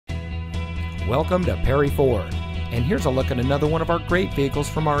Welcome to Perry Ford, and here's a look at another one of our great vehicles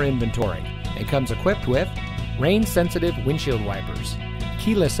from our inventory. It comes equipped with rain-sensitive windshield wipers,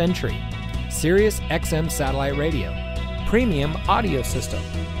 keyless entry, Sirius XM satellite radio, premium audio system,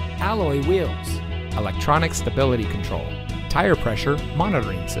 alloy wheels, electronic stability control, tire pressure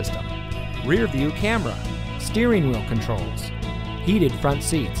monitoring system, rear view camera, steering wheel controls, heated front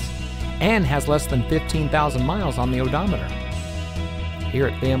seats, and has less than 15,000 miles on the odometer. Here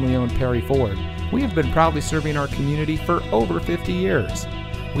at family-owned Perry Ford, we have been proudly serving our community for over 50 years.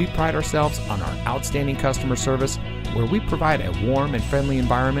 We pride ourselves on our outstanding customer service, where we provide a warm and friendly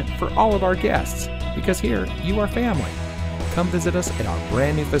environment for all of our guests, because here you are family. Come visit us at our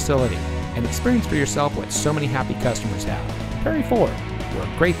brand new facility and experience for yourself what so many happy customers have. Perry Ford,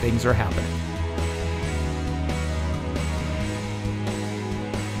 where great things are happening.